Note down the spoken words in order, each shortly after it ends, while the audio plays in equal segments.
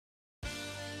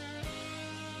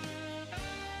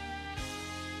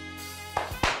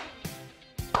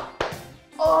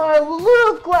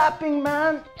love clapping,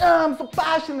 man. I'm so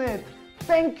passionate.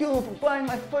 Thank you for buying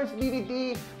my first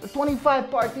DVD, the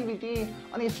 25-part DVD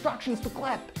on the instructions to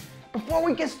clap. Before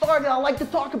we get started, I'd like to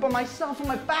talk about myself and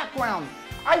my background.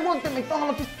 I worked at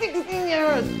McDonald's for 16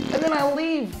 years, and then I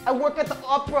leave. I work at the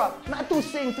opera, not to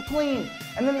sing, to clean.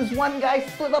 And then this one guy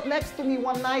stood up next to me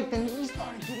one night, and he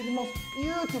started giving the most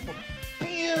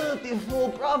beautiful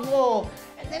bravo.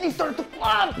 And then he started to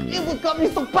clap. It got me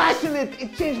so passionate.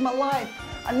 It changed my life.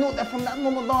 I knew that from that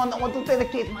moment on, I want to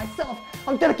dedicate myself. I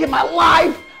want to dedicate my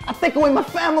life. I take away my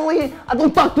family. I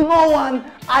don't talk to no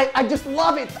one. I just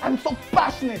love it. I'm so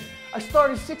passionate. I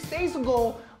started 6 days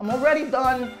ago. I'm already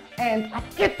done, and I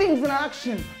get things in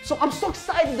action. So I'm so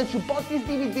excited that you bought this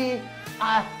DVD.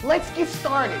 Let's get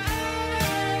started.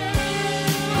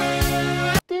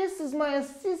 This is my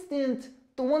assistant,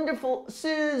 the wonderful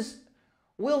Suze.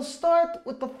 We'll start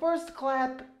with the first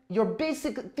clap, your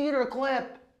basic theater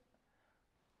clap.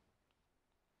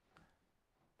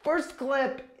 First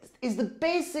clap is the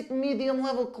basic medium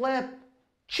level clap.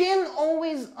 Chin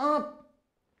always up,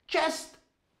 chest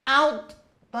out.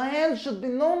 The hands should be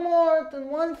no more than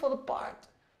 1 foot apart.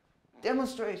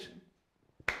 Demonstration.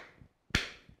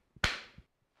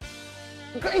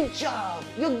 Great job!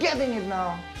 You're getting it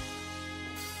now.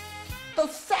 The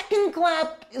second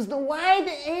clap is the wide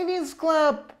 80s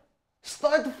clap.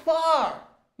 Start far.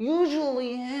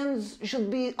 Usually hands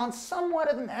should be on somewhat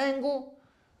of an angle.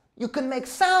 You can make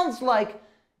sounds like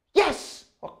yes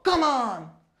or come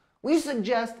on. We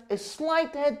suggest a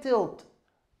slight head tilt.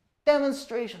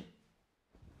 Demonstration.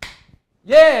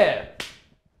 Yeah!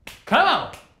 Come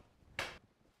on!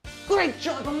 Great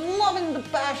job, I'm loving the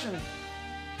passion.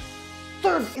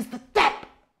 Third is the tap.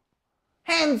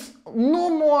 Hands no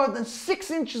more than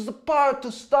 6 inches apart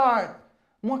to start.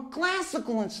 More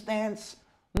classical in stance.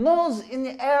 Nose in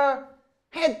the air,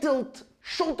 head tilt,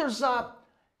 shoulders up,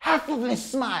 half of a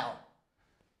smile.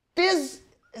 This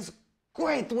is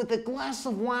great with a glass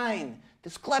of wine.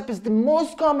 This clap is the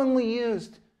most commonly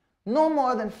used. No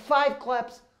more than 5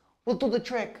 claps will do the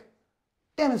trick.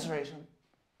 Demonstration.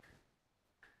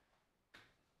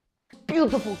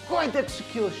 Beautiful, great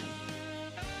execution.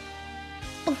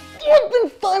 The fourth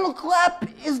and final clap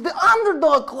is the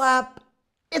underdog clap.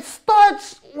 It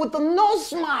starts with a no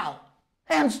smile.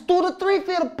 Hands 2 to 3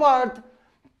 feet apart.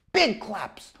 Big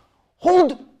claps.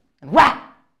 Hold and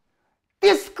wrap.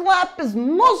 This clap is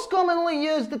most commonly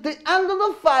used at the end of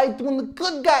the fight when the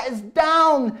good guy is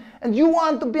down and you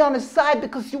want to be on his side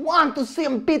because you want to see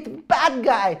him beat the bad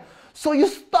guy. So you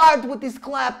start with this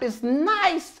clap. It's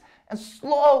nice and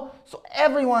slow so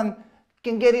everyone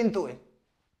can get into it.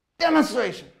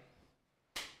 Demonstration.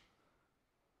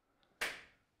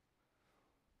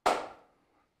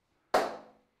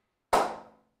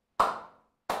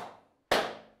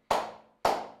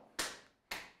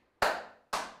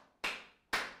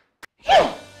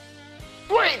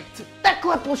 Great! That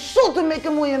clap was sure to make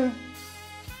him win.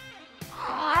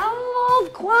 I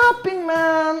love clapping,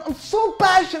 man. I'm so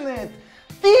passionate.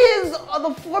 These are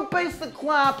the 4 basic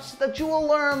claps that you will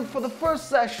learn for the first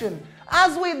session.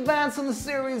 As we advance in the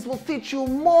series, we'll teach you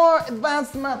more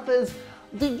advanced methods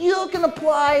that you can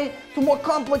apply to more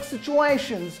complex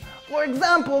situations. For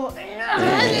example,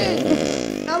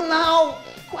 and now,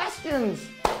 questions.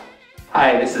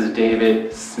 Hi, this is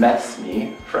David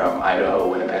Smethsme from Idaho,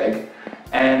 Winnipeg.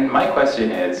 And my question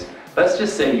is, let's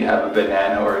just say you have a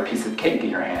banana or a piece of cake in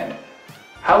your hand.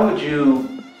 How would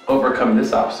you overcome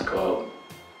this obstacle?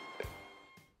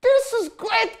 This is a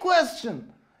great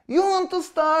question. You want to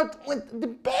start with the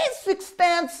basic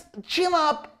stance, chin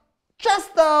up,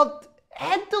 chest out,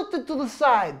 head tilted to the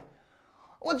side.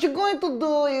 What you're going to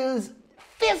do is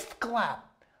fist clap.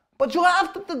 But you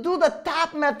have to do the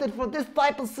tap method for this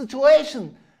type of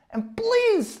situation. And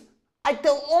please, I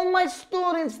tell all my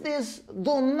students this,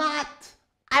 do not,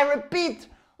 I repeat,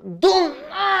 do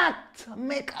not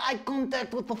make eye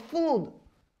contact with the food.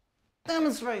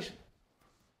 Demonstration.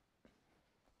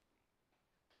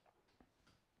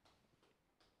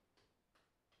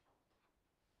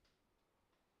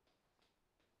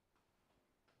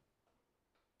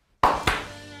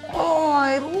 Oh,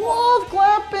 I love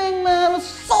clapping, man. I'm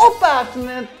so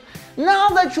passionate. Now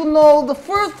that you know the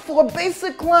first 4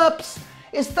 basic claps,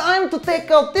 it's time to take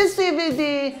out this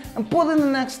DVD and put in the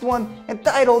next one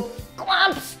entitled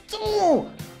Claps 2.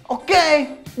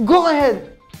 Okay, go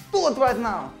ahead. Do it right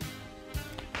now.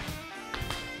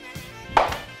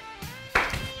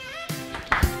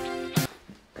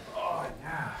 Oh,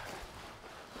 yeah.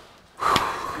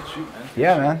 Good shoot, man.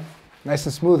 Yeah, man. Nice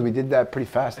and smooth. We did that pretty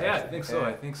fast. Yeah, actually.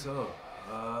 I think so.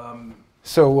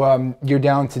 So you're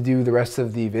down to do the rest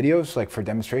of the videos, like for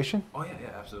demonstration? Oh yeah,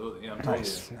 absolutely. Yeah, I'm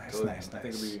Nice, totally, nice, totally. nice, I think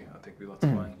nice. it'll be lots of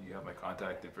fun. You have my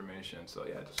contact information, so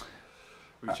yeah, just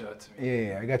reach out to me.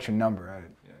 Yeah, I got your number. I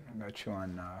got you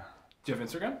on. Do you have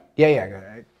Instagram? Yeah, I got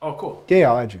it. Oh, cool.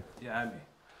 Yeah, I'll add you. Yeah, add me.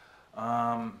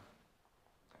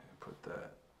 Put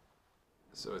that.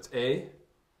 So it's A.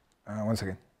 1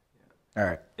 second. All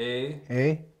right.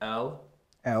 A. L.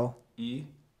 L. E.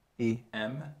 E.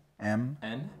 M. M.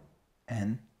 N.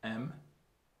 N. M.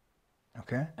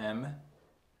 Okay. M.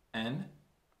 N.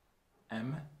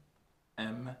 M.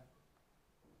 M.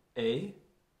 A.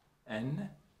 N.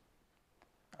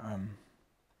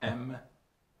 M.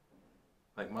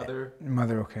 Like mother.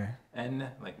 Mother. Okay. N.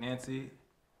 Like Nancy.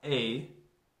 A.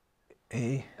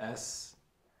 A. S.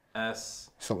 S.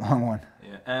 It's a long one.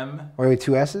 Yeah. M. Wait,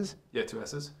 2 S's? Yeah, 2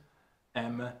 S's.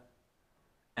 M.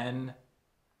 N.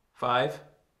 5.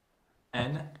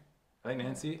 N. Like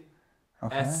Nancy.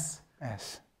 Okay. S.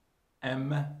 S.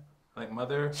 M. Like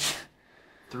mother.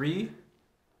 3.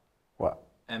 What?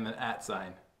 And then @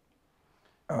 sign.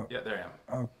 Oh. Yeah, there I am.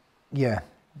 Oh, yeah.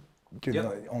 You're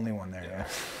Yep. the only one there, yeah.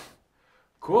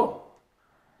 Cool.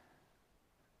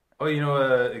 Oh, you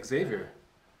know Xavier?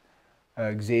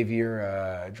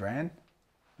 Xavier Dran?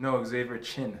 No, Xavier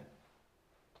Chin.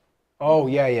 Oh,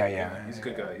 yeah. He's a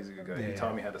good guy. He's a good guy. He Yeah.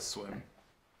 taught me how to swim.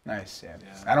 Nice, yeah.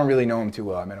 Yeah. I don't really know him too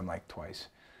well. I met him like twice.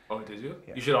 Oh, did you?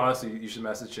 Yeah. You should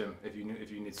message him if you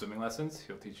need swimming lessons.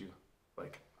 He'll teach you.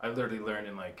 Like I literally learned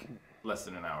in like less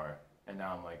than an hour, and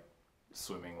now I'm like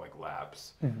swimming like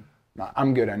laps. No,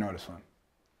 I'm good. I know how to swim.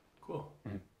 Cool.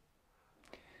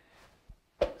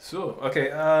 So okay.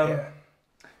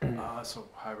 So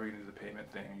how are we gonna do the payment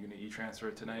thing? Are you gonna e-transfer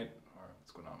it tonight, or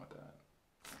what's going on with that?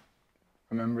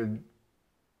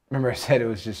 Remember I said it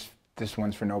was just this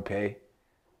one's for no pay.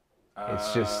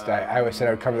 It's just I said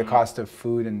I would cover the cost of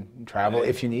food and travel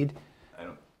if you need. I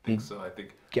don't think so. I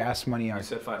think Gas money. you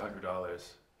said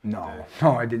 $500. No,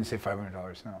 I didn't say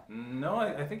 $500. No. No,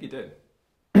 I think you did.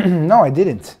 No, I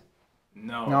didn't.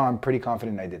 No. No, I'm pretty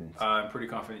confident I didn't. I'm pretty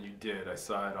confident you did. I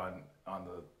saw it on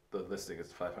the listing.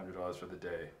 It's $500 for the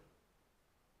day.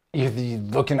 You're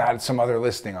looking at some other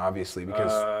listing, obviously,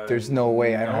 because there's no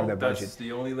way I don't have that budget. That's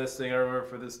the only listing I remember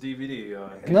for this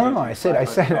DVD. No. I said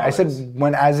 $500.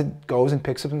 when as it goes and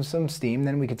picks up some steam,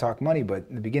 then we can talk money. But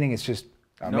in the beginning, it's just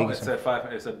No, it said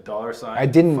 $500. It said $. I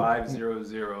didn't.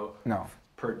 500 No,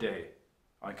 per day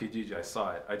on Kijiji. I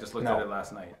saw it. I just looked No. at it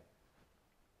last night.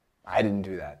 I didn't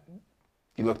do that.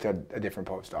 You looked at a different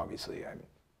post, obviously.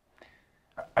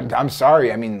 I'm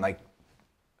sorry. I mean, like.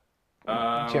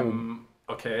 Jim.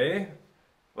 Okay,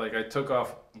 like I took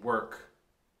off work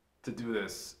to do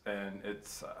this, and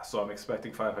it's so I'm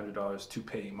expecting $500 to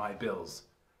pay my bills.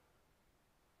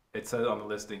 It says on the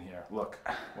listing here. Look,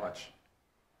 watch.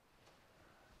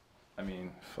 I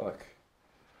mean, fuck.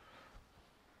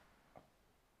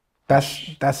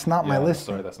 That's not my list.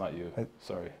 Sorry, that's not you.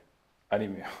 Sorry, I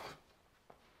didn't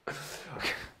even.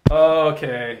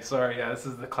 Okay, sorry. Yeah, this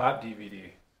is the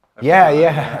ClapDVD.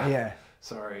 Yeah.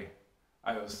 Sorry,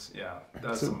 that was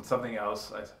something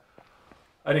else.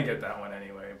 I didn't get that one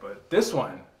anyway, but this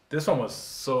one was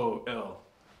so ill.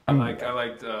 I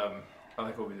liked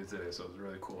what we did today, so it was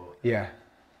really cool. Yeah.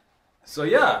 So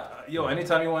yeah,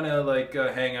 anytime you want to like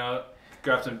hang out,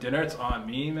 grab some dinner, it's on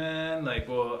me, man. Like,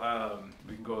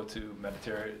 we can go to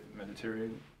Mediterranean.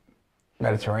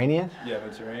 Yeah,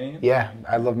 Mediterranean. Yeah,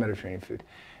 I love Mediterranean food.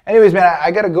 Anyways, man,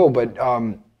 I gotta go, but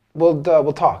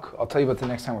we'll talk. I'll tell you about the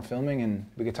next time we're filming, and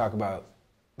we can talk about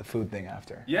the food thing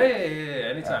after. Yeah.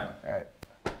 Anytime. All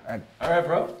All right,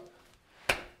 bro.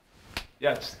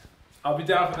 Yeah, I'll be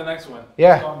down for the next one.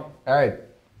 Yeah. Call me. All right.